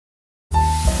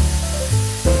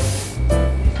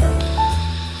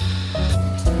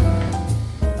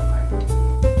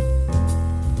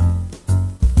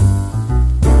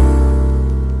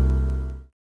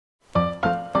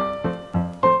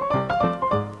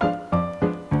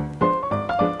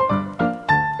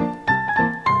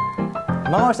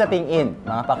Mga usaping in,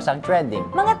 mga paksang trending,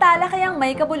 Mga talakayang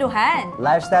may kabuluhan.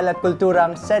 lifestyle at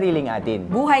kulturang sariling atin.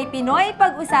 Buhay Pinoy,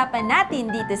 pag-usapan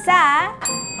natin dito sa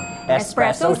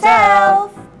Espresso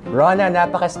Self! Rona,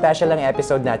 napaka-special ang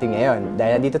episode natin ngayon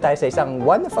dahil nandito tayo sa isang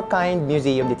one-of-a-kind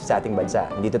museum dito sa ating bansa.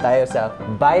 Nandito tayo sa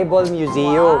Bible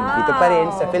Museum. Wow! Dito pa rin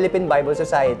sa Philippine Bible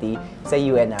Society sa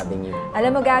UN Avenue.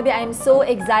 Alam mo, Gabi, I'm so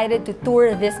excited to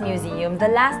tour this museum.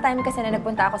 The last time kasi na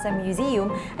nagpunta ako sa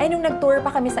museum ay nung nag-tour pa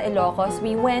kami sa Ilocos,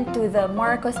 we went to the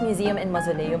Marcos Museum and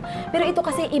Mausoleum. Pero ito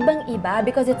kasi ibang-iba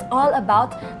because it's all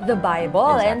about the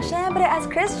Bible. Exactly. And syempre, as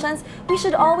Christians, we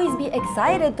should always be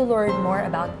excited to learn more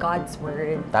about God's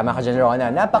Word. Tama ka dyan,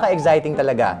 Rona. Napaka-exciting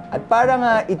talaga. At para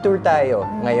nga i-tour tayo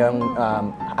ngayong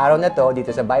araw na to dito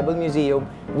sa Bible Museum,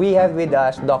 we have with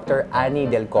us Dr.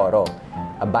 Annie Del Coro,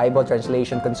 a Bible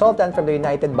translation consultant from the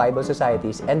United Bible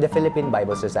Societies and the Philippine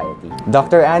Bible Society.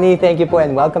 Dr. Annie, thank you po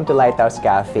and welcome to Lighthouse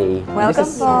Cafe. Welcome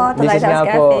po to This is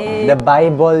Lighthouse nga po Cafe. the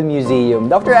Bible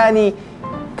Museum. Dr. Annie,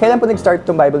 kailan po nag-start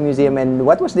itong Bible Museum and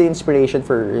what was the inspiration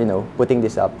for, putting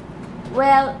this up?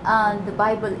 Well, the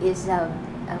Bible is a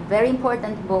very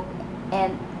important book,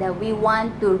 and we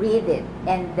want to read it,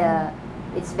 and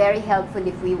it's very helpful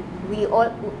if we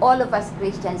all of us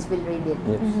Christians will read it.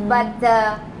 Yes. But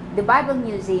the Bible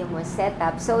Museum was set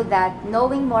up so that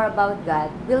knowing more about God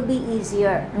will be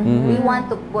easier. We want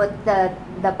to put the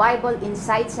Bible in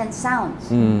sights and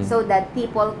sounds so that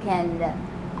people can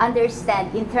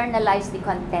understand, internalize the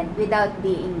content without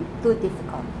being too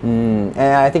difficult. And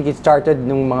I think it started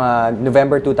nung mga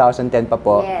November 2010 pa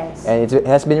po. Yes. And it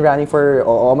has been running for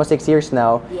almost 6 years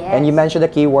now. Yes. And you mentioned the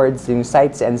keywords, yung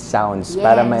sights and sounds, Yes.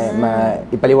 para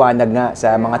ipaliwanag nga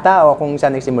sa mga tao kung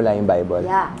saan nagsimula yung Bible.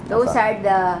 Yeah, those are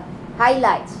the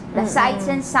highlights, the sights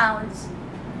and sounds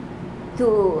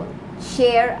to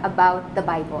share about the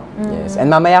Bible. Yes. And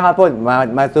mamaya nga po,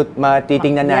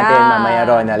 matitingnan natin Yeah. mamaya,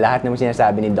 Rona, lahat ng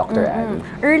sinasabi ni Dr. Annie.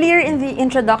 Earlier in the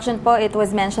introduction po, it was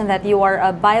mentioned that you are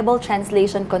a Bible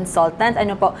translation consultant.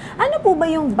 Ano po ba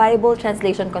yung Bible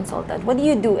translation consultant? What do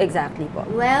you do exactly po?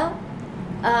 Well,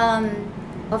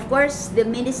 of course, the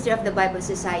ministry of the Bible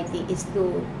Society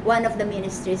one of the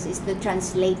ministries is to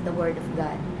translate the Word of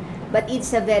God. But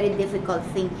it's a very difficult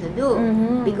thing to do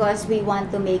because we want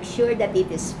to make sure that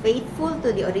it is faithful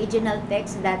to the original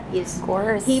text, that is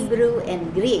Hebrew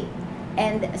and Greek.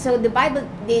 And so the Bible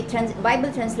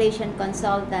translation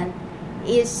consultant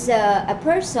is a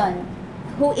person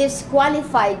who is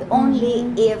qualified only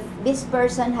if this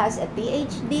person has a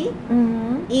PhD,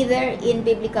 either in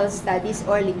biblical studies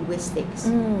or linguistics.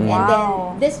 And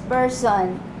then this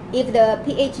person, if the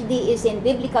PhD is in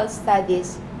biblical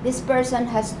studies, this person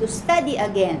has to study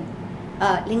again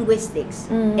linguistics,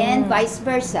 and vice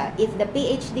versa. If the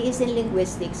PhD is in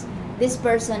linguistics, this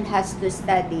person has to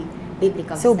study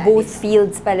biblical So studies. both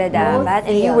fields pala dapat,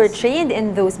 and you were fields. trained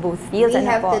in those both fields. We ano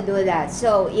have po? to do that.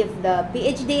 So if the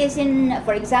PhD is in,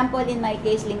 for example, in my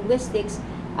case, linguistics,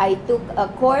 I took a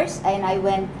course and I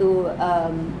went to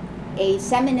a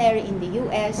seminary in the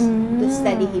US to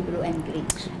study Hebrew and Greek.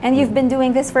 And you've been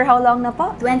doing this for how long na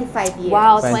po? 25 years.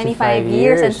 Wow, 25 25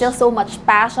 years and years. still so much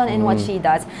passion in what she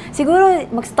does. Siguro,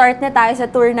 mag-start na tayo sa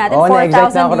tour natin. Oo,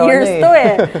 na-excite na ako 4,000 years ron to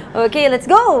eh. Okay, let's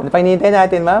go! Ano pa hinihintay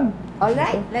natin, ma'am? All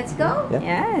right, let's go.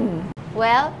 Yeah. Yan.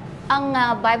 Well, ang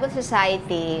Bible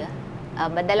Society,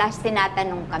 madalas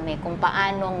tinatanong kami kung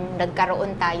paanong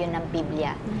nagkaroon tayo ng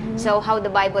Biblia. So, how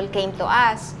the Bible came to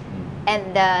us.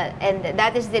 And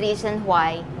that is the reason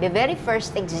why the very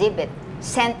first exhibit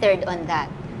centered on that.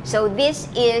 So this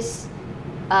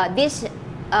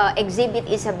exhibit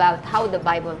is about how the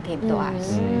Bible came to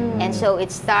us. And so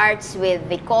it starts with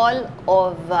the call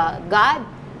of God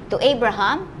to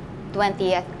Abraham,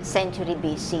 20th century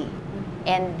BC.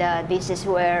 And this is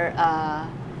where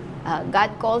God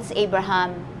calls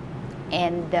Abraham,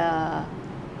 and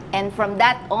from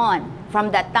that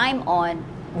time on,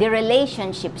 the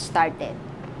relationship started.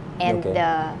 And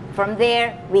from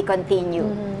there, we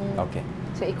continue. Okay.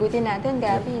 So, ikutin natin,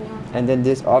 Gabi, no? And then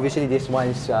this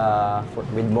one's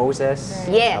with Moses.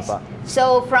 Yes.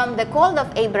 So from the call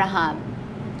of Abraham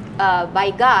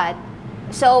by God,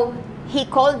 so he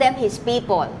called them his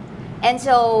people. And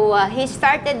so he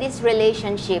started this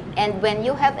relationship. And when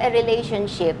you have a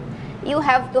relationship, you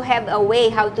have to have a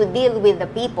way how to deal with the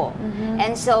people.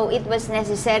 And so it was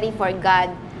necessary for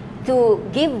God to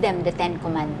give them the 10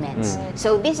 Commandments.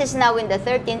 So this is now in the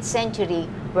 13th century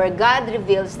where God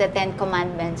reveals the 10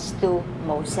 Commandments to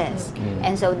Moses.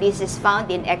 And so this is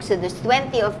found in Exodus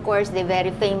 20, of course, the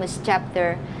very famous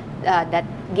chapter that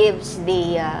gives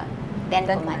the 10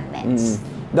 Commandments.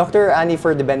 Dr. Annie,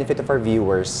 for the benefit of our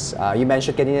viewers, you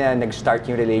mentioned kanina nag-start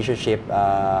yung relationship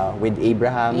with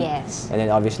Abraham. Yes. And then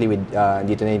obviously with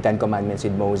dito na yung Ten Commandments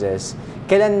with Moses.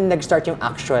 Kailan nag-start yung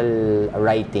actual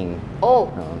writing?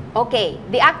 Oh, okay.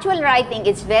 The actual writing,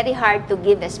 it's very hard to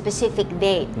give a specific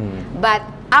date. But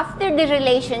after the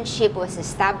relationship was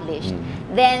established,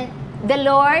 then the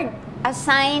Lord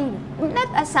not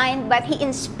assigned, but He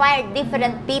inspired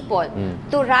different people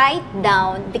to write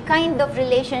down the kind of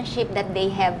relationship that they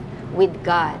have with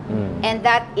God. And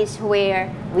that is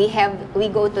where we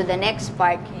go to the next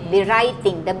part, the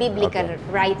writing, the biblical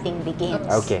writing begins.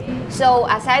 Okay. So,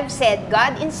 as I've said,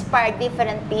 God inspired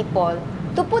different people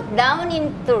to put down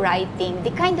into writing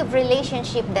the kind of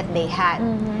relationship that they had.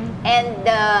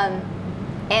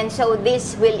 And so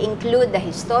this will include the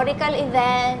historical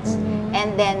events,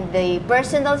 and then the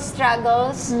personal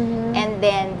struggles, and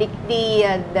then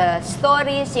the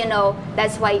stories, you know.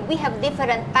 That's why we have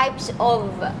different types of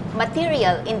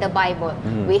material in the Bible.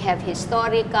 We have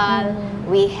historical,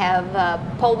 we have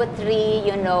poetry,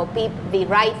 you know, the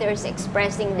writers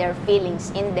expressing their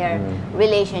feelings in their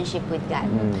relationship with God.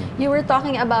 You were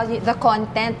talking about the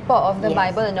content po of the Yes.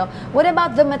 Bible, no? What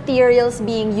about the materials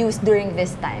being used during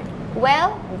this time?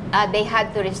 Well, they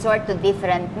had to resort to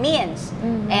different means,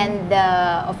 and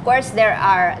of course there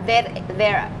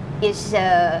is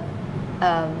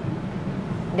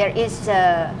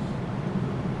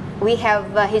we have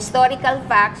historical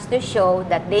facts to show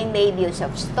that they made use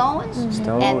of stones,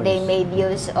 and they made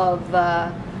use of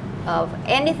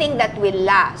anything that will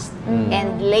last.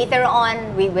 And later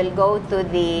on, we will go to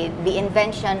the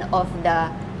invention of the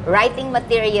writing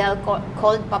material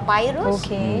called papyrus,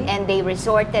 and they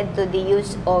resorted to the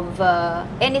use of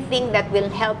anything that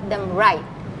will help them write.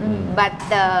 But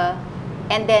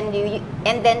and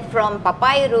then from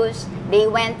papyrus they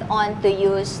went on to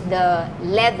use the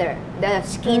leather, the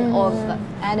skin of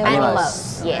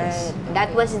animals. Yes,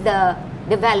 that was the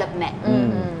development.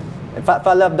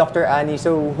 Follow up, Dr. Annie.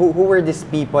 So who were these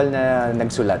people na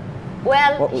nagsulat?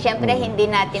 Well, syempre hindi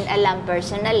natin alam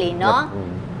personally, no?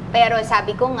 Pero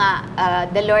sabi ko nga,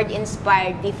 the Lord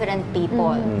inspired different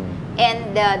people.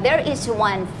 And there is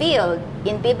one field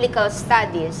in biblical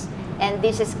studies, and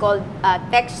this is called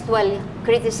textual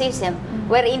criticism,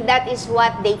 wherein that is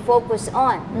what they focus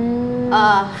on.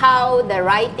 How the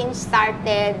writing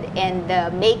started, and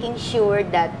making sure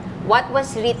that what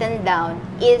was written down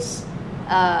is,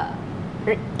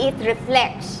 it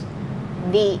reflects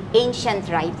the ancient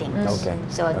writings. Okay.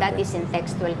 So that is in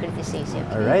textual criticism.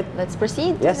 All right. Let's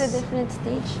proceed to the different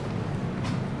stage.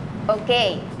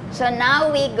 Okay. So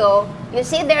now we go. You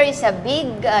see, there is a big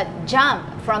jump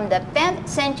from the 10th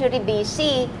century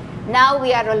BC. Now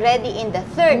we are already in the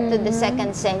 3rd to the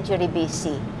 2nd century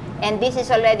BC. And this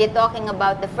is already talking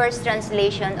about the first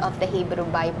translation of the Hebrew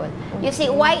Bible. You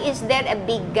see, why is there a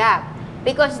big gap?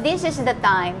 Because this is the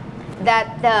time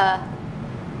that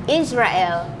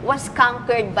Israel was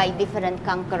conquered by different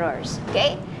conquerors,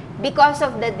 okay? Because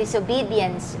of the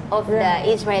disobedience of the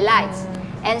Israelites.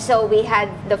 And so we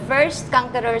had the first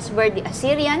conquerors were the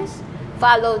Assyrians,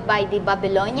 followed by the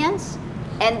Babylonians,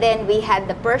 and then we had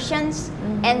the Persians,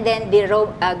 and then the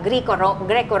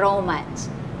Greco-Romans.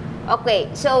 Okay,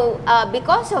 so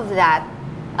because of that,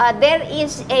 there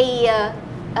is the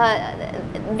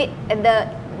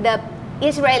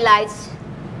Israelites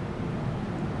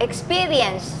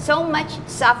experienced so much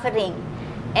suffering,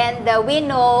 and we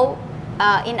know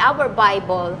in our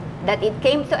Bible that it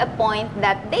came to a point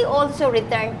that they also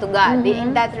returned to God,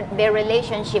 in that their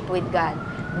relationship with God,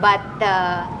 but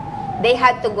they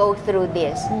had to go through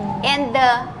this, and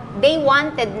they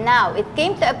wanted now. It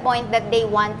came to a point that they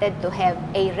wanted to have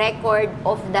a record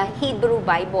of the Hebrew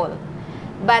Bible,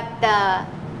 but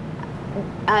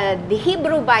the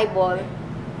Hebrew Bible,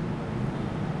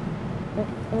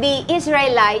 the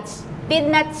Israelites did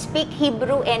not speak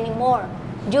Hebrew anymore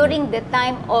during the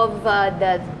time of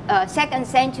the 2nd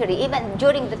century, even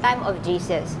during the time of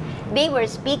Jesus. They were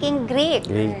speaking Greek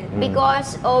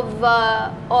because of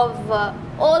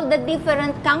all the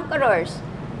different conquerors.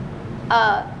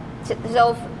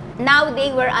 So now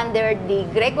they were under the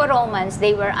Greco-Romans,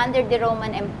 they were under the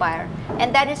Roman Empire,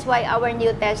 and that is why our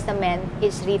New Testament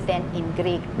is written in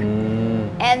Greek.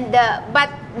 And but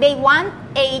they want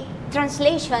a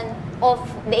translation of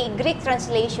the Greek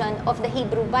translation of the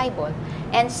Hebrew Bible.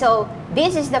 And so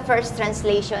this is the first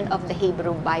translation of the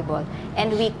Hebrew Bible,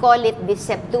 and we call it the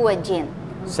Septuagint.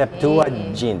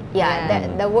 Septuagint. Yeah,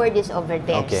 the word is over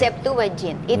there. Okay.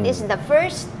 Septuagint. It is the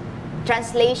first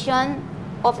translation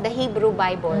of the Hebrew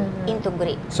Bible into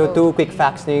Greek. So two quick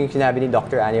facts na yung sinabi ni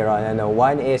Dr. Annie Rona. No?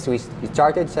 One is we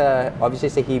started obviously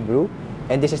sa Hebrew,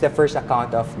 And this is the first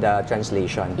account of the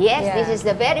translation. Yes, Yeah. this is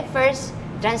the very first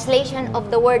translation of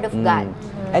the Word of God.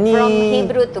 Any, From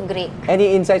Hebrew to Greek.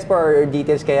 Any insights or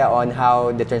details kaya on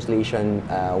how the translation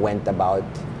went about?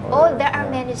 Oh, there are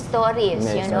many stories,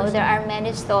 Many you know, stories, there are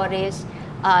many stories.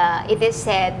 It is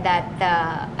said that,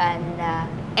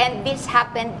 and this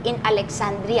happened in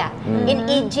Alexandria, in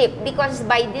Egypt, because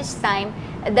by this time,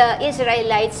 the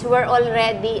Israelites were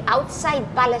already outside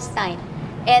Palestine.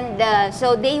 And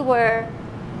so they were,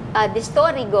 the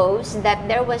story goes that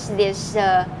there was this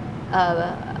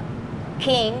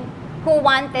king who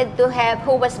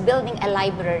was building a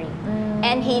library.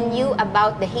 And he knew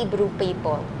about the Hebrew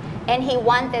people. And he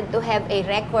wanted to have a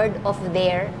record of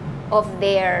their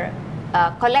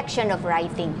collection of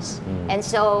writings. And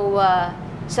so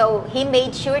he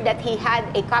made sure that he had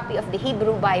a copy of the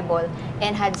Hebrew Bible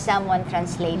and had someone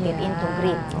translate it into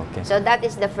Greek. Okay. So that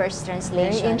is the first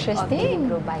translation of the interesting.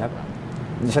 Hebrew Bible.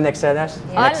 So next next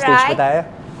Alright. stage pa tayo.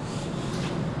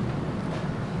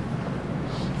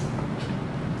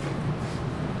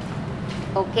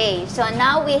 Okay, so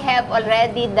now we have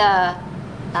already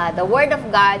the Word of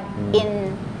God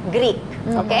in Greek.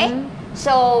 Okay,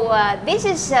 so this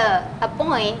is a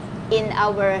point in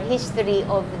our history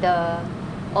of the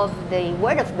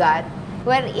Word of God,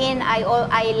 wherein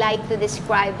I like to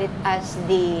describe it as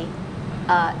the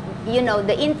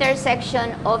the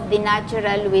intersection of the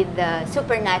natural with the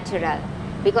supernatural,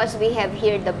 because we have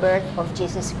here the birth of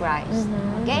Jesus Christ.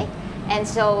 Okay. And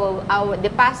so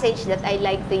the passage that I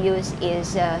like to use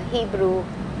is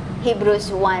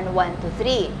Hebrews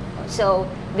 1:1-3. So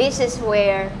this is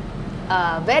where,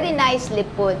 very nicely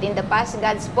put, in the past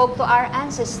God spoke to our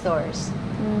ancestors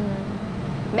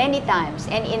many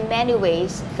times and in many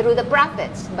ways through the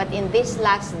prophets. But in these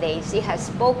last days, He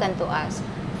has spoken to us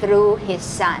through His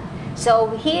Son.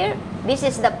 So here, this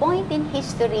is the point in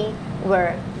history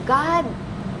where God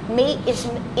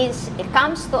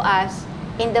comes to us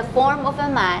in the form of a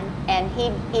man, and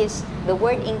He is the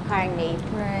Word incarnate.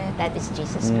 Right. That is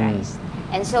Jesus Christ.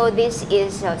 And so this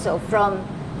is from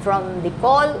the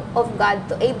call of God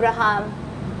to Abraham,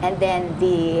 and then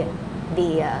the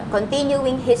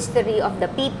continuing history of the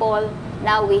people.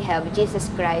 Now we have Jesus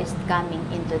Christ coming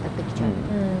into the picture.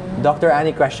 Dr.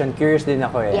 Annie, question, curious din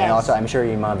ako eh. Yes. And also I'm sure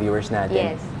yung mga viewers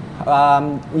natin. Yes.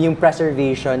 Yung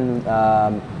preservation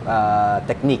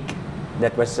technique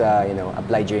that was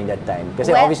applied during that time. Kasi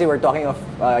Well, obviously we're talking of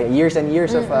years and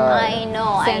years of I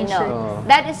know. centuries.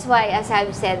 That is why, as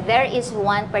I've said, there is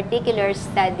one particular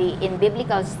study in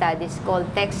biblical studies called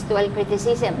textual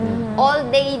criticism. All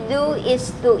they do is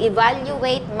to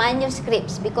evaluate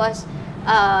manuscripts, because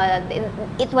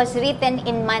it was written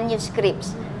in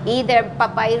manuscripts, either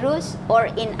papyrus or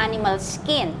in animal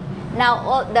skin. Now,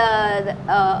 all the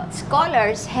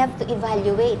scholars have to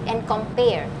evaluate and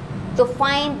compare to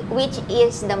find which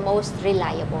is the most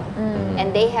reliable.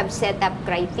 And they have set up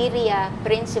criteria,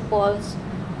 principles,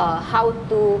 how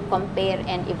to compare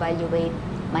and evaluate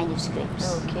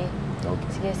manuscripts. Okay.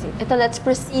 Sige, sige. Ito, let's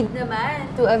proceed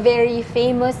naman to a very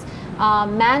famous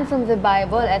man from the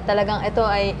Bible. At talagang ito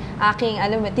ay aking,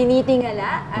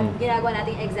 tinitingala at ginagawa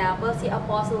nating example, si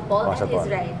Apostle Paul and his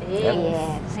writings.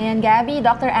 Yes. Ayan, Gabby,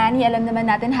 Dr. Annie, alam naman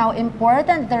natin how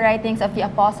important the writings of the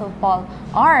Apostle Paul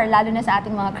are, lalo na sa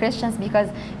ating mga Christians, because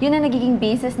yun ang nagiging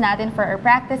basis natin for our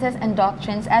practices and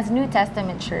doctrines as New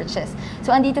Testament churches.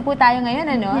 So, andito po tayo ngayon,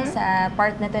 sa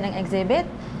part na to ng exhibit.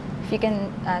 If you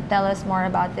can tell us more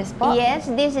about this, Paul. Yes,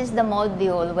 this is the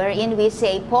module wherein we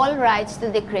say Paul writes to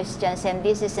the Christians, and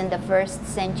this is in the 1st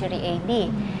century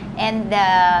AD. And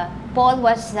Paul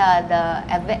was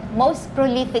the most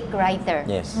prolific writer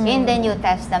in the New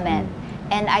Testament.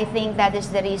 And I think that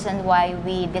is the reason why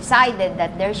we decided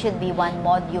that there should be one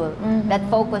module that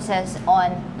focuses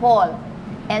on Paul.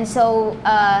 And so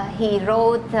he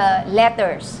wrote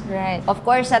letters. Right. Of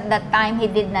course, at that time,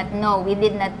 he did not know.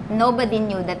 Nobody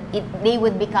knew that they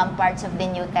would become parts of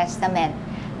the New Testament.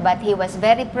 But he was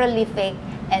very prolific,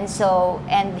 and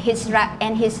his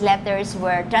letters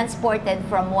were transported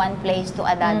from one place to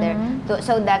another,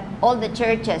 so that all the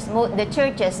churches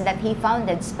that he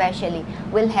founded, especially,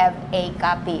 will have a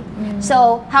copy.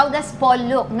 So how does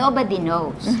Paul look? Nobody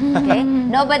knows. Okay,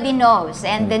 nobody knows,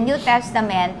 and the New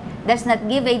Testament does not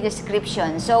give a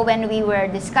description. So when we were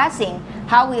discussing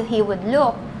how he would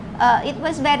look, it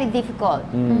was very difficult.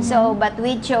 So, but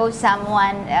we chose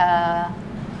someone.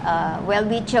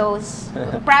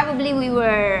 Probably we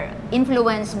were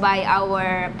influenced by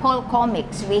our Paul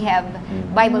comics. We have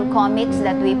Bible comics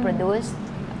that we produced,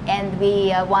 and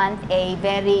we want a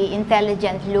very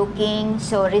intelligent looking,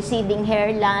 so receding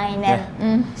hairline, and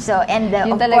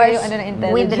of course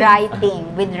with writing,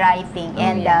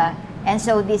 And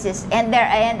so this is, and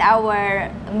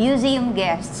our museum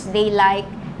guests, they like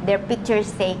their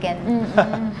pictures taken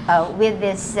with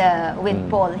this, with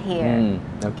Paul here.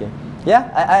 Okay.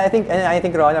 Yeah, I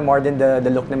think Rona, more than the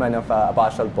look naman of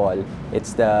Apostle Paul,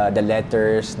 it's the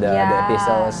letters, the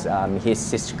epistles,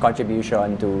 his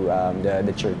contribution to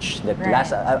the church that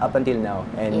lasts up until now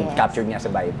and captured niya sa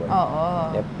Bible.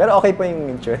 Yep. Pero okay po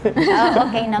yung picture.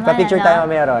 Okay naman. Pa-picture tayo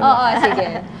mamaya, Rona. Oo, sige.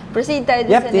 Proceed tayo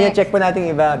dun sa next. Check po natin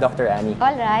iba, Dr. Annie.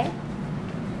 Alright.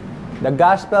 The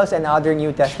Gospels and other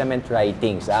New Testament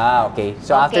writings. Okay.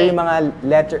 So after yung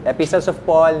mga epistles of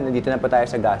Paul, nandito na po tayo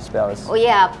sa Gospels. Oh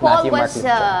yeah, Paul Matthew, was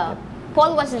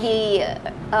Paul was the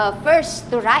first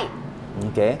to write.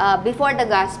 Okay. Before the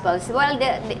Gospels. Well,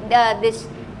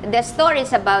 the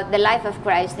stories about the life of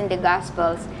Christ in the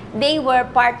Gospels, they were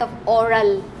part of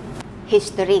oral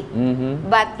history.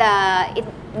 But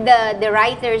the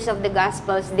writers of the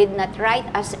Gospels did not write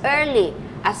as early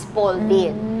as Paul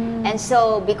did. And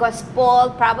so, because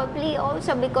Paul, probably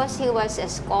also because he was a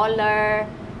scholar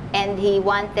and he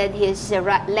wanted his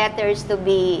letters to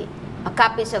be,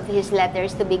 copies of his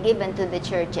letters to be given to the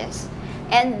churches.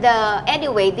 And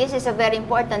anyway, this is a very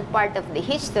important part of the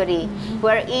history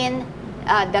wherein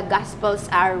the Gospels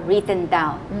are written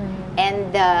down.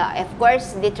 And of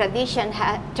course, the tradition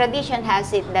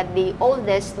has it that the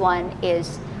oldest one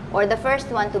is, or the first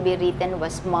one to be written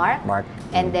was Mark.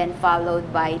 And then followed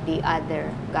by the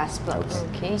other Gospels.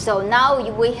 Okay. So now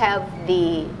we have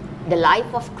the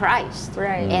life of Christ.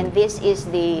 Right. And this is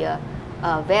the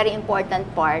very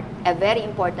important part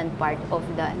of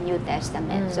the New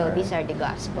Testament. So these are the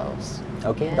Gospels.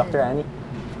 Okay, Dr. Annie.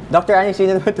 Dr. Annie,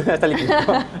 sino naman ito nasa likod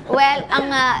ko? Well,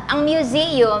 ang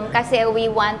museum, kasi we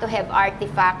want to have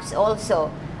artifacts also.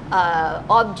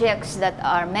 Objects that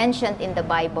are mentioned in the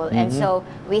Bible. And so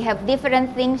we have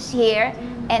different things here.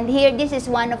 And here, this is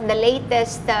one of the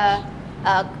latest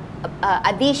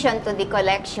addition to the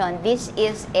collection. This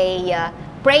is a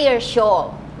prayer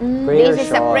shawl. This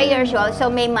is a prayer shawl.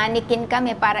 So may mannequin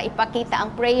kami para ipakita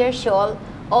ang prayer shawl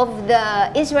of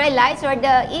the Israelites or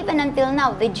even until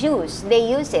now, the Jews. They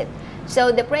use it.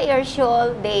 So the prayer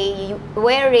shawl, they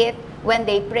wear it when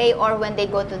they pray or when they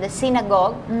go to the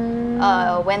synagogue,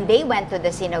 when they went to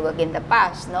the synagogue in the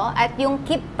past, no? At yung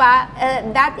kippah,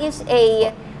 that is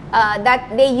that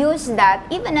they use that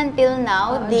even until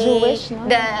now. Jewish, no?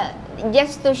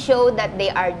 Just to show that they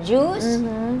are Jews,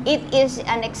 it is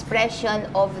an expression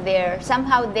of their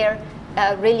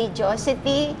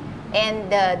religiosity, and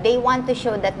they want to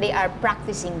show that they are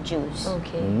practicing Jews.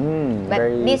 Okay.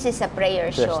 But this is a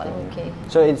prayer shawl. Okay.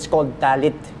 So it's called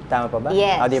talit. Tama pa ba?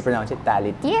 Yes. How do you pronounce it?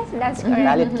 Talit. Yes, that's correct.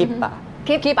 Talit kippah.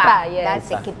 Kippah, yes.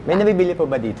 That's a kippah. May nabibili po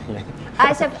ba dito yan?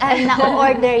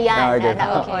 Na-order yan. Na-order.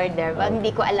 Na-order.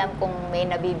 Hindi ko alam kung may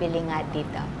nabibili nga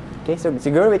dito. Okay, so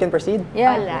siguro we can proceed?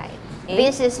 Yeah. Alright.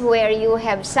 This is where you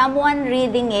have someone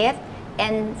reading it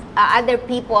and other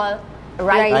people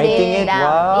writing it down.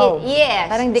 Wow.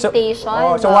 Yes. Parang dictation.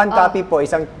 So one copy po,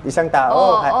 isang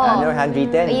tao,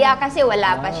 handwritten. Yeah, kasi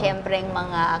wala pa syempreng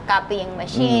mga copying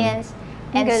machines.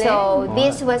 And so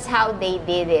this was how they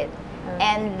did it.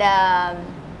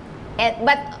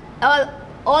 But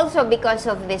also because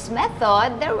of this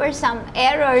method, there were some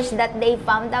errors that they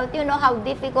found out. You know how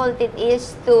difficult it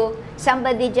is to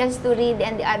somebody just to read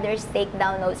and the others take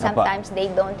down notes. Sometimes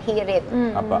they don't hear it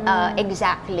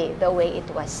exactly the way it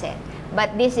was said.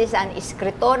 But this is an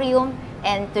scriptorium,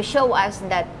 and to show us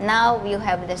that now you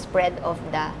have the spread of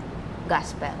the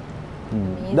gospel.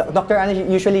 Dr. Anna,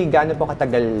 usually gaano po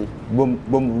katagal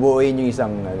bumubuuin yung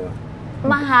isang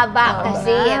Mahaba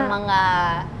kasi yung mga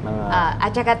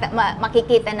at saka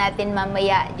makikita natin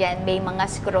mamaya dyan may mga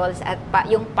scrolls at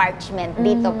yung parchment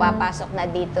dito papasok na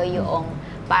dito yung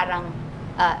parang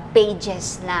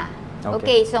pages na.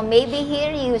 Okay, so maybe here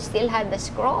you still have the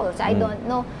scrolls. I don't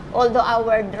know. Although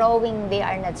our drawing, they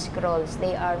are not scrolls.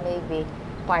 They are maybe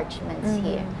parchments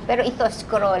here. Pero ito,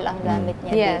 scroll ang gamit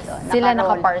niya dito. Sila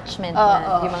naka-parchment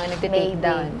na, yung mga nagtitake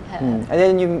down. And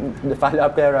then yung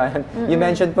follow-up kay Ryan, you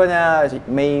mentioned po na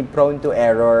may prone to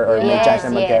error or may chance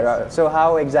na mag-error. So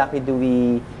how exactly do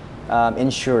we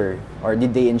ensure or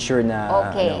did they ensure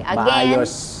na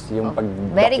maayos yung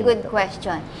pag-document? Very good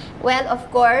question. Well, of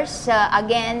course,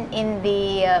 again,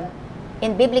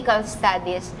 in biblical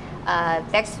studies,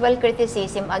 textual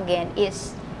criticism again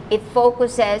is it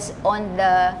focuses on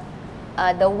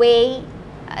the way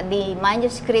the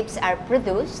manuscripts are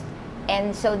produced,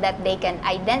 and so that they can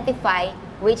identify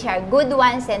which are good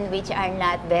ones and which are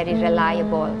not very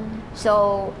reliable.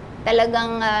 So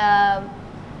talagang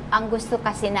ang gusto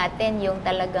kasi natin yung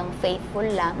talagang faithful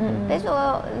lang.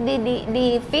 So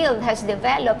the field has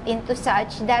developed into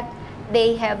such that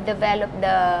they have developed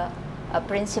the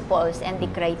principles and the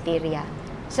criteria.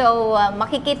 So,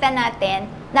 makikita natin,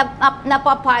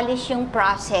 napapolish yung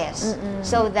process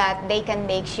so that they can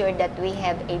make sure that we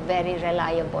have a very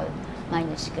reliable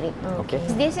manuscript. Okay.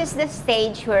 This is the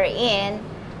stage wherein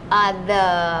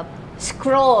the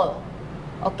scroll,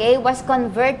 okay, was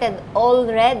converted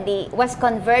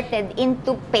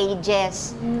into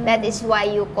pages. That is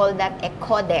why you call that a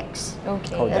codex.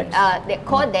 Okay. Codex. The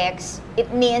codex,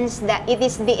 it means that it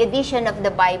is the edition of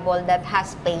the Bible that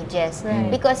has pages,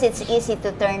 because it's easy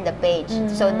to turn the page.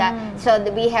 So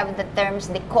we have the terms,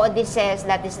 the codices,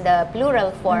 that is the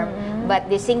plural form, but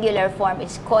the singular form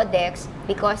is codex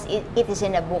because it is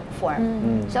in a book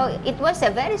form. So it was a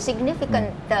very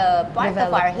significant part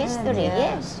of our history.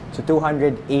 Yes. So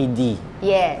 200 AD.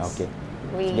 Yes. Okay.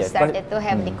 We Yes. started to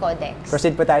have the codex.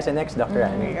 Proceed po tayo sa next, Dr.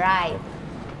 Annie. Right.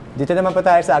 Dito naman po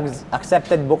tayo sa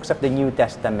accepted books of the New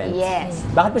Testament. Yes.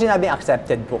 Bakit po sinabing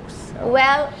accepted books?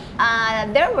 Well,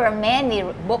 there were many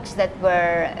books that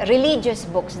were religious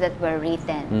books that were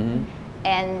written,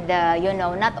 and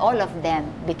not all of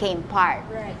them became part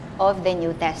of the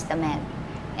New Testament.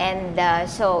 And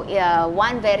so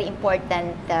one very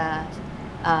important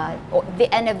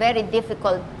and a very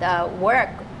difficult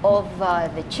work of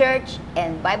the church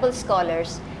and Bible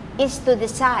scholars is to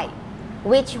decide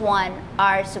which one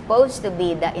are supposed to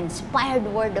be the inspired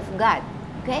word of God.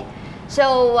 Okay,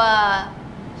 so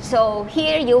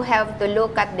here you have to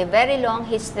look at the very long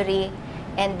history,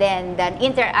 and then the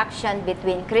interaction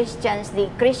between Christians, the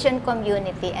Christian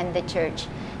community, and the church.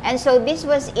 And so this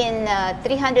was in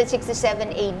 367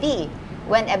 AD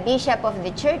when a bishop of the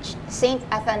church, Saint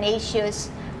Athanasius,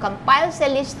 compiles a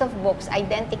list of books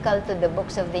identical to the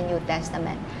books of the New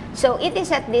Testament. So it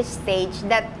is at this stage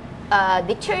that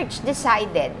the church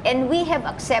decided, and we have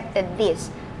accepted this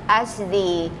as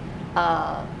the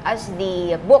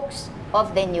books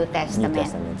of the New Testament. New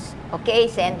Testaments. Okay,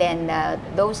 so, and then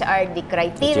those are the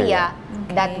criteria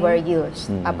that were used: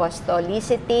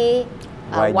 apostolicity,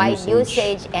 wide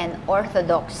usage, and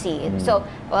orthodoxy. So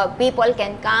people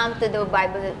can come to the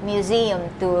Bible Museum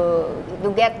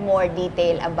to get more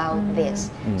detail about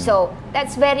this. So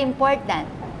that's very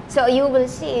important. So you will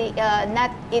see,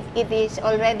 it is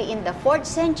already in the 4th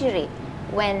century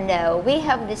when we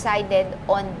have decided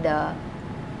on the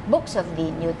books of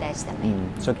the New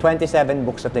Testament. So 27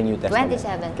 books of the New Testament.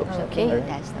 27 books of the New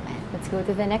Testament. Let's go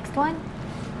to the next one.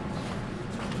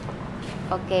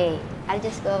 Okay, I'll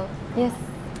just go. Yes.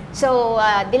 So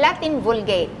the Latin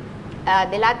Vulgate.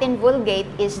 The Latin Vulgate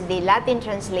is the Latin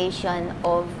translation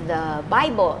of the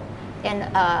Bible. And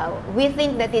we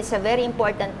think that it's a very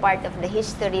important part of the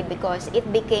history because it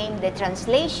became the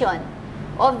translation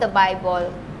of the Bible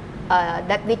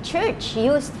that the church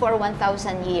used for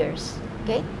 1,000 years,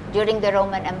 okay, during the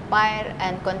Roman Empire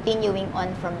and continuing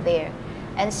on from there.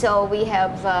 And so we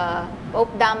have Pope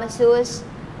Damasus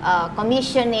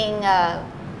commissioning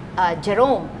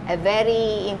Jerome, a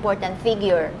very important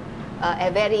figure,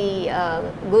 a very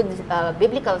good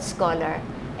biblical scholar.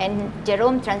 And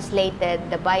Jerome translated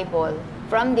the Bible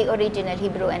from the original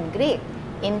Hebrew and Greek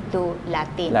into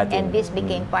Latin. And this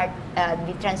became part,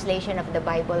 the translation of the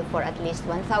Bible for at least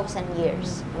 1,000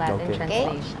 years. Latin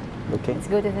translation. Okay. Let's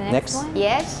go to the next one.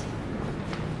 Yes.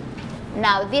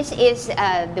 Now, this is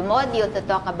the module to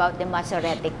talk about the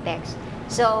Masoretic text.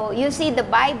 So, you see the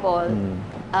Bible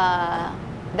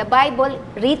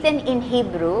written in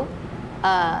Hebrew,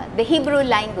 the Hebrew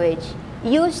language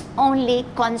used only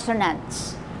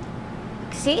consonants.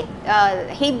 See,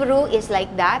 Hebrew is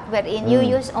like that, wherein you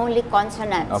use only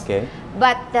consonants. Okay.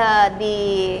 But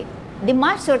the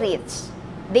Masoretes,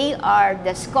 they are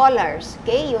the scholars.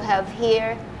 Okay, you have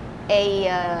here a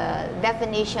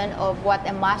definition of what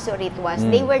a Masorete was.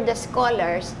 They were the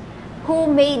scholars who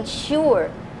made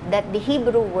sure that the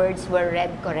Hebrew words were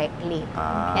read correctly.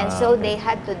 And so they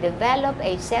had to develop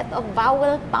a set of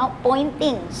vowel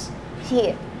pointings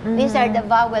here. These are the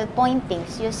vowel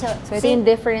pointings. So ito yung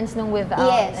difference nung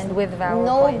without and with vowel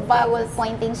pointings. No vowel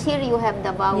pointings. Here you have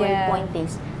the vowel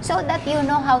pointings. So that you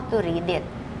know how to read it.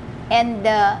 And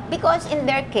because in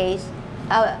their case,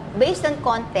 based on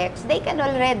context, they can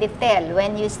already tell.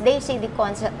 When they see the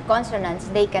consonants,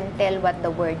 they can tell what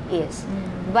the word is.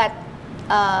 But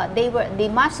the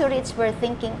Masoretes were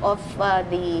thinking of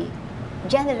the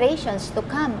generations to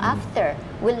come after.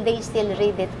 Will they still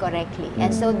read it correctly?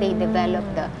 And so they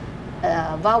developed the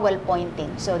vowel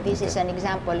pointing. So this is an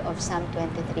example of Psalm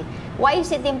 23. Why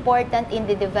is it important in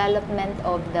the development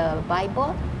of the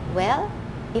Bible? Well,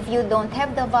 if you don't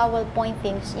have the vowel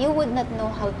pointings, you would not know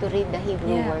how to read the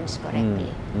Hebrew words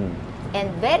correctly. And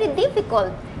very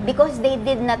difficult because they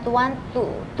did not want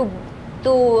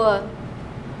to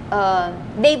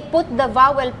they put the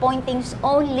vowel pointings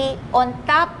only on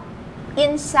top,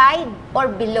 inside, or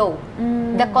below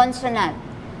the consonant.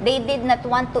 They did not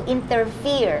want to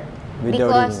interfere With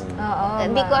because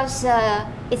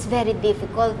it's very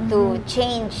difficult to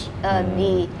change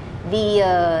the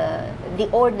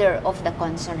order of the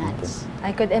consonants.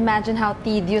 I could imagine how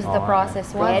tedious the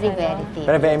process was. Very, ano? very tedious.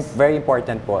 Pero very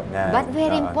important po na But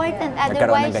very important. nagkaroon ng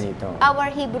Otherwise, ganito.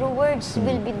 our Hebrew words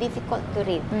will be difficult to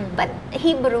read. But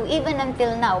Hebrew, even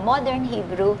until now, modern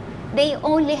Hebrew, they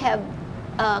only have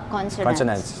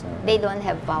consonants. They don't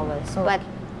have vowels. But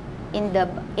in the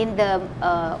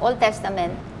Old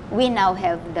Testament, we now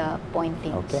have the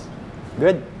pointings. Okay.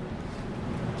 Good.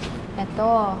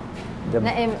 Ito.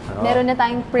 Meron na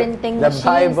tayong printing The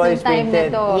machines Bible ng is time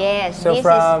printed. na to. Yes. So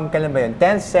from, kailan ba yun?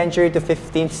 10th century to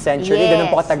 15th century, Yes, ganun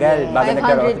po katagal yes. bago 500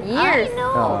 nagkaroon. years. I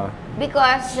know.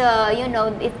 Because,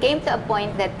 it came to a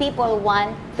point that people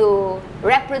want to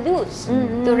reproduce.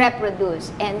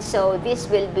 And so this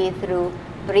will be through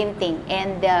printing.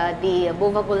 And the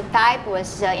movable type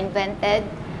was invented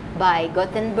by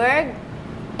Gutenberg.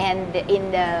 And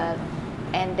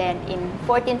then in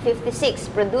 1456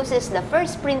 produces the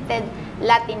first printed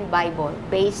Latin Bible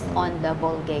based on the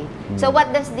Vulgate. So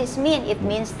what does this mean? It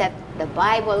means that the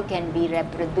Bible can be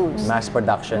reproduced. Mass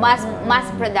production.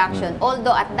 Mass production.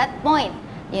 Although at that point,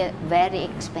 very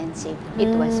expensive. It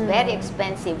was very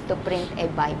expensive to print a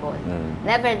Bible.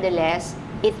 Nevertheless,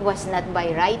 it was not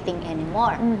by writing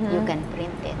anymore. You can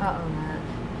print it. Oo nga.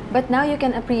 But now you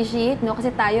can appreciate, no?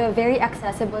 Kasi tayo, very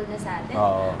accessible na sa atin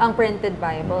ang printed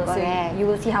Bible. Correct. So you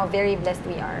will see how very blessed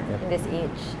we are in this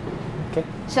age. Okay.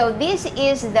 So this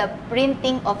is the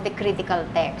printing of the critical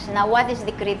text. Now, what is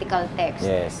the critical text?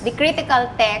 Yes. The critical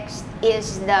text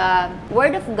is the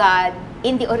Word of God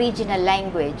in the original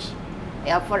language.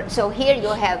 So here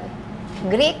you have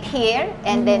Greek here,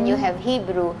 and then you have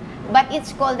Hebrew. But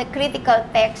it's called the critical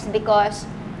text because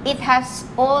it has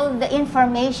all the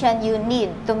information you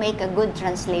need to make a good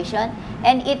translation,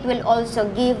 and it will also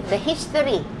give the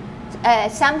history,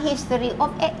 some history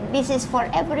of this is for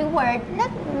every word,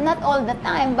 not all the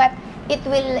time, but it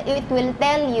will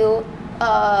tell you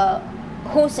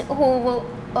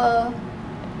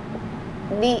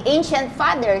the ancient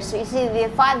fathers. You see,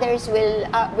 the fathers will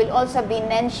also be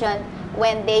mentioned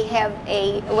when they have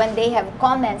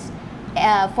comments.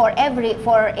 For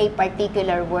a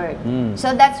particular word.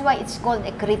 So that's why it's called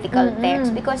a critical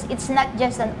text, because it's not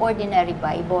just an ordinary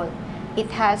Bible. It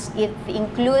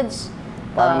includes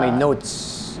Parang may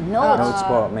notes. Notes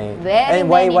po. Very And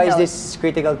why many is notes. this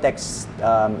critical text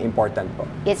important po?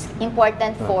 It's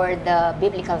important for the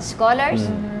biblical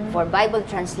scholars, for Bible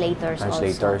translators also.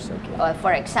 Okay.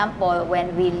 For example,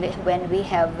 when we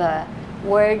have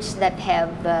words that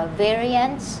have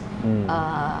variants.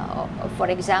 For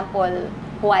example,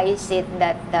 why is it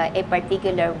that a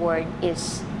particular word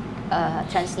is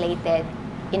translated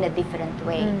in a different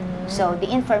way? So the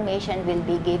information will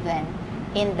be given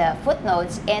in the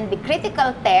footnotes and the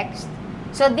critical text.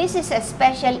 So this is a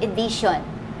special edition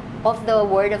of the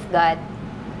Word of God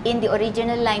in the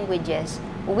original languages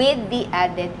with the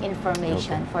added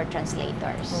information for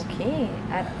translators. Okay.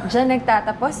 At dyan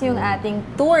nagtatapos yung ating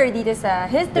tour dito sa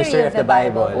History of the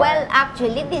Bible. Well,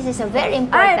 actually, this is a very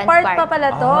important part pa pala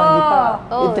to. Hindi pa.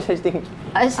 Oh. Interesting.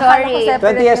 Sorry. Akala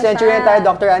ko 20th century na tayo,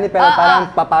 Dr. Annie, pero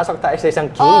parang papasok tayo sa isang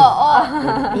cave.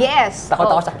 Yes. Takot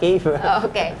ako sa cave.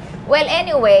 Okay. Well,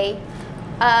 anyway,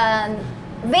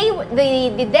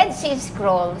 the Dead Sea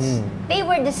Scrolls, they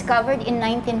were discovered in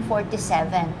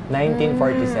 1947.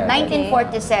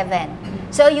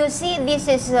 1947. So you see, this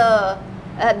is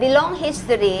the long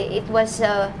history. It was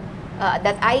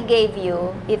that I gave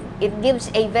you. It gives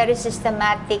a very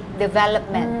systematic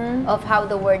development of how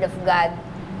the Word of God,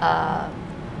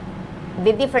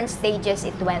 the different stages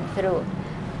it went through.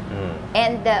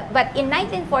 And but in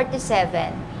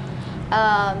 1947,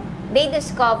 they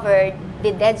discovered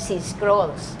the Dead Sea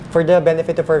Scrolls. For the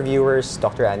benefit of our viewers,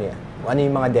 Dr. Ania, ano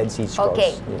yung mga Dead Sea Scrolls?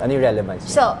 Okay. Ano yung relevance?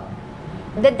 So,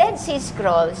 the Dead Sea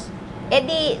Scrolls,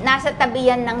 edi nasa tabi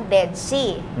yan ng Dead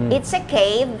Sea. It's a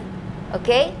cave,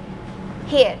 okay?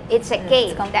 Here, it's a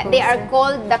cave. They are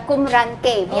called the Qumran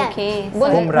Cave. Yan. Okay.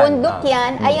 Bundok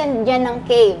yan, ayan dyan ang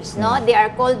caves, no? They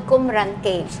are called Qumran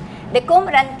Caves. The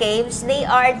Qumran Caves, they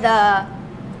are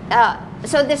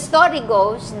so the story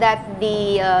goes that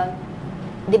the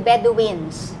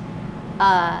Bedouins,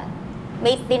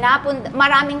 may tinapon,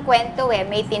 maraming kwento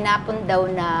may tinapon daw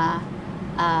na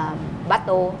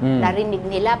bato, narinig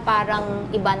nila parang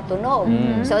ibang tunog.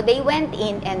 So they went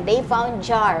in and they found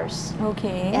jars.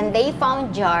 Okay. And they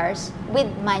found jars with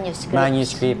manuscripts.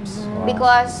 Manuscripts. Wow.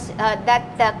 Because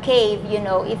that cave, you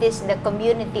know, it is the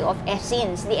community of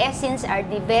Essenes. The Essenes are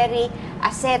the very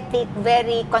ascetic,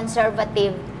 very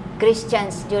conservative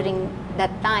Christians during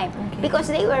that time. Okay.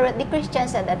 Because the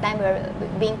Christians at that time were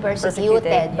being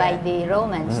persecuted by the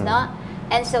Romans, no?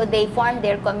 And so they formed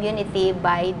their community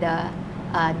by the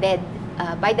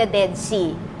Dead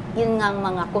Sea. Yun ngang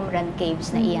mga Qumran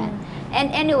caves na iyan.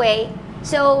 And anyway,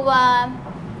 so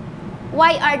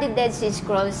why are the Dead Sea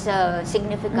Scrolls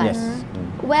significant? Yes.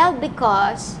 Well,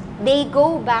 because they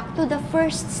go back to the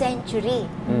 1st century.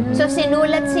 So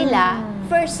sinulat sila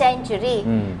 1st century.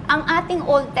 Ang ating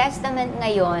Old Testament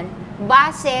ngayon,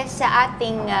 base sa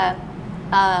ating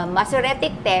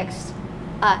Masoretic text,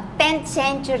 10th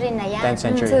century na yan. 10th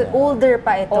century. So, older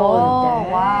pa ito.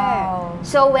 Older. Wow.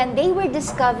 So when they were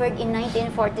discovered in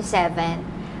 1947,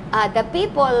 the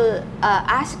people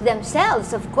asked themselves,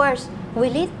 of course,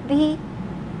 will it be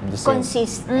The same.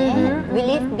 consistent? Will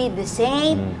it be the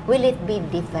same? Will it be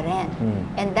different?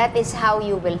 And that is how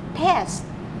you will test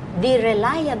the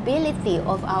reliability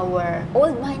of our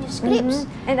old manuscripts.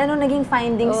 And ano naging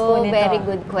findings po nito? Very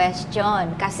good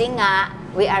question. Kasi nga,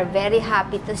 we are very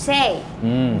happy to say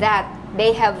that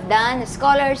they have done,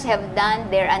 scholars have done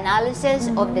their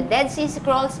analysis of the Dead Sea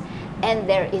Scrolls, and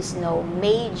there is no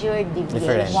major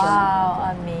deviation.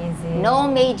 Wow, amazing. No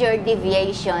major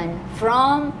deviation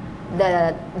from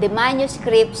the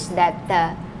manuscripts that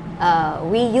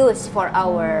we use for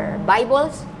our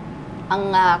Bibles.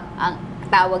 Ang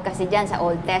tawag kasi dyan sa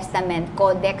Old Testament,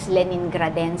 Codex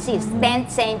Leningradensis,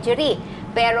 10th century.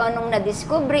 Pero nung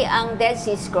na-discovery ang Dead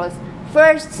Sea Scrolls,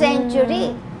 1st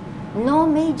century. No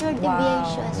major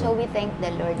deviation. So we thank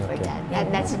the Lord for that.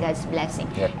 That's God's blessing.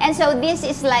 And so this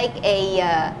is like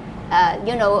a,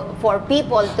 you know, for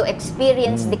people to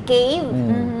experience the cave.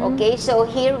 Okay, so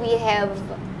here we have,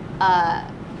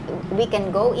 we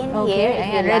can go in here if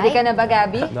you Ready like. ka na ba,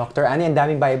 Gabby? Dr. Annie, ang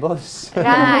daming Bibles.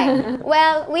 Right.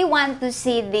 Well, we want to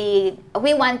see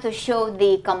we want to show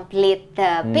the complete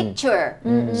picture.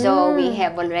 So we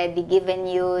have already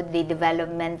given you the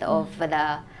development of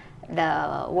the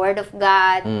Word of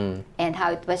God and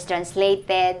how it was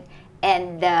translated.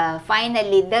 And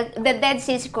finally, the Dead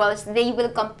Sea Scrolls, they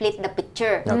will complete the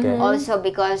picture. Okay. Also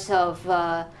because of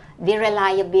the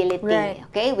reliability. Right.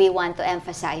 Okay, we want to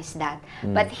emphasize that.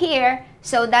 But here,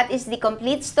 so that is the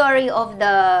complete story of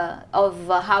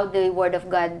how the Word of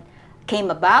God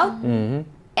came about.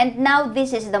 And now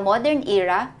this is the modern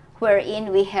era wherein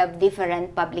we have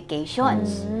different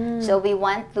publications. So we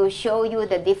want to show you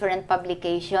the different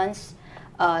publications,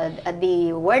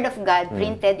 the Word of God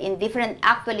printed in different,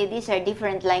 actually these are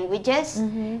different languages.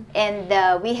 And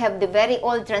we have the very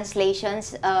old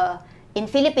translations in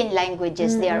Philippine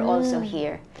languages, they are also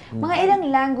here. Mga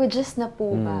ilang languages na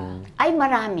po ba? Ay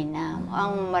marami na.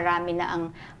 Ang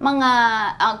mga,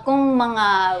 kung mga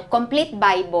complete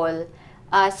Bible,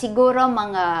 siguro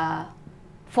mga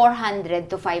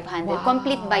 400 to 500.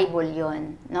 Complete Bible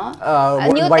yun, no?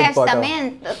 New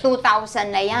Testament, 2,000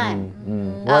 na yan.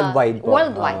 Worldwide po.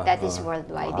 Worldwide, that is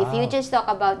worldwide. If you just talk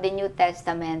about the New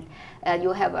Testament,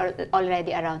 you have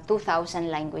already around 2,000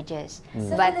 languages.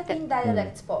 Sa Philippine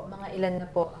dialects po, mga ilan na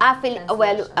po?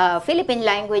 Philippine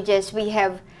languages, we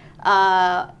have,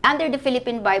 under the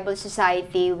Philippine Bible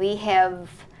Society, we have,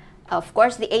 of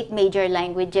course, the 8 major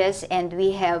languages, and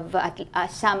we have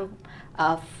some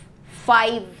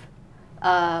 5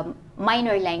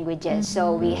 minor languages.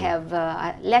 So we have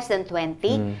less than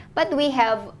 20, but we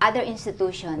have other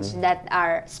institutions that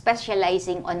are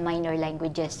specializing on minor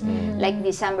languages, like the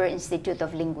Summer Institute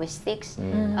of Linguistics.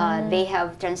 They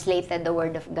have translated the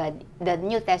Word of God, the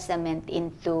New Testament,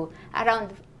 into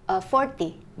around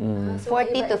 40.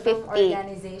 40 to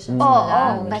 50.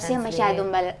 Oo, kasi masyadong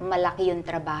malaki yung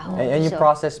trabaho. And yung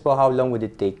process po, how long would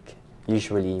it take?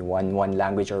 Usually, one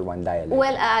language or one dialect?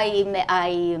 Well,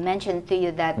 I mentioned to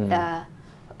you that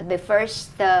the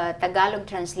first Tagalog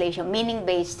translation,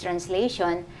 meaning-based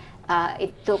translation,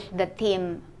 it took the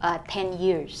team 10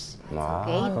 years.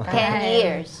 Wow. Okay, 10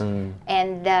 years.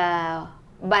 And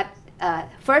but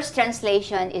first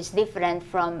translation is different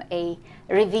from a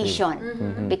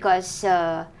revision because.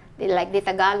 Like the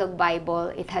Tagalog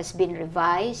Bible, it has been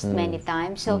revised many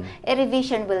times. So, a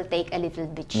revision will take a little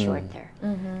bit shorter.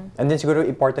 And then siguro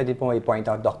important din po i-point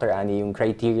out, Dr. Annie, yung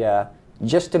criteria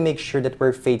just to make sure that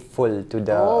we're faithful to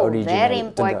the original. Very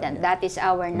important. That is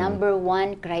our number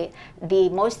one, the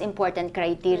most important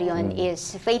criterion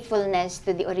is faithfulness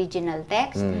to the original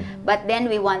text. But then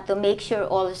we want to make sure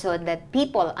also that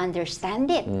people understand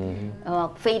it.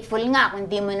 Faithful nga, kung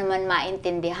di mo naman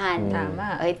maintindihan,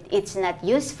 it's not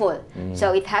useful.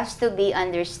 So it has to be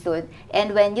understood.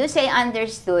 And when you say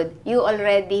understood, you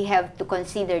already have to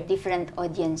consider different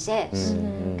audiences.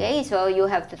 Okay, so you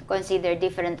have to consider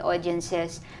different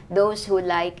audiences, those who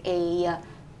like a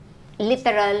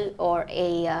literal or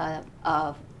a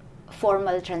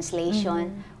formal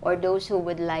translation, or those who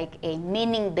would like a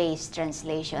meaning-based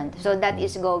translation. So that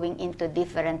is going into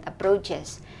different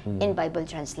approaches in Bible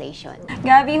translation.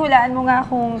 Gabi, hulaan mo nga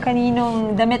kung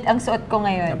kaninong damit ang suot ko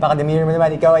ngayon. Napakadami mo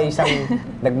naman. Ikaw ay isang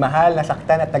nagmahal,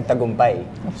 nasaktan at nagtagumpay.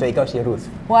 So ikaw si Ruth.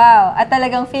 Wow! At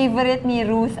talagang favorite ni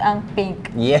Ruth ang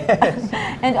pink. Yes!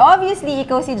 And obviously,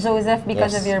 ikaw si Joseph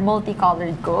because of your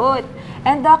multicolored coat.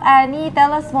 And Doc Annie,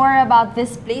 tell us more about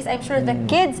this place. I'm sure the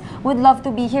kids would love to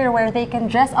be here where they can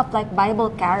dress up like Bible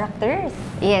characters.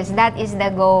 Yes, that is the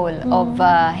goal of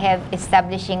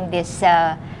establishing this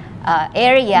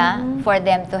area for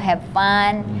them to have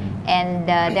fun. And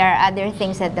there are other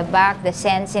things at the back, the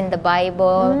sense in the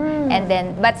Bible, and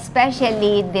then, but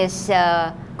especially this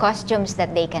costumes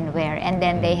that they can wear, and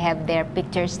then they have their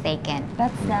pictures taken.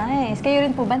 That's nice. Kayo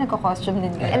rin po ba nagko-costume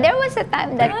din kayo? There was a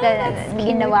time that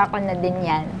ginawa ko na din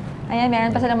yan. Ayan,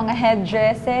 meron pa silang mga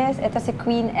headdresses. Ito si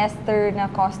Queen Esther na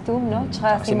costume, no?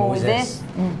 Tsaka si Moses.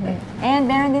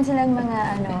 And meron din silang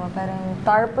mga, parang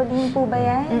tarpaulin po ba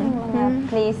yan? Yung mga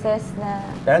places na...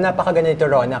 Pero napakaganda nito,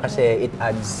 Rona, kasi it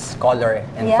adds color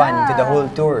and fun to the whole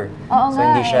tour. So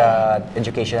hindi siya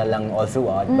educational lang all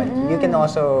throughout, but you can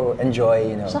also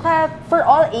enjoy, Tsaka for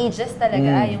all ages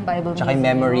talaga yung Bible Tsaka Museum.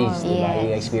 memories, diba?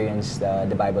 You experience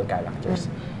the Bible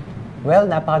characters. Well,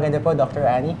 napakaganda po, Dr.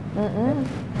 Annie.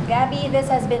 Gabby, this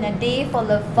has been a day full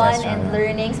of fun and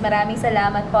learnings. Maraming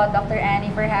salamat po, Dr. Annie,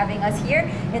 for having us here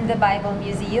in the Bible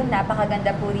Museum.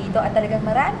 Napakaganda po rito at talagang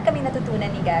marami kaming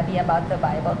natutunan ni Gabby about the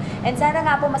Bible. And sana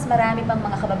nga po mas marami pang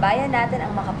mga kababayan natin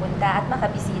ang makapunta at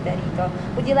makabisita rito.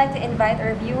 Would you like to invite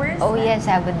our viewers? Oh yes,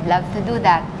 I would love to do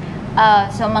that.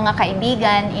 So mga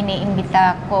kaibigan,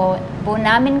 iniimbita ko po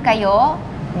namin kayo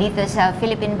dito sa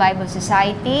Philippine Bible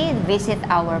Society, visit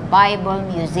our Bible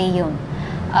Museum.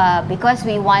 Because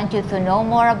we want you to know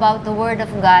more about the Word of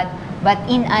God, but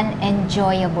in an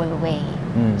enjoyable way.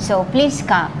 So please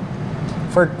come.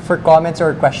 For comments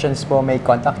or questions po, may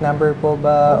contact number po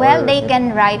ba? Well, they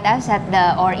can write us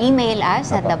or email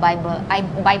us at the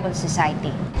Bible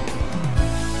Society.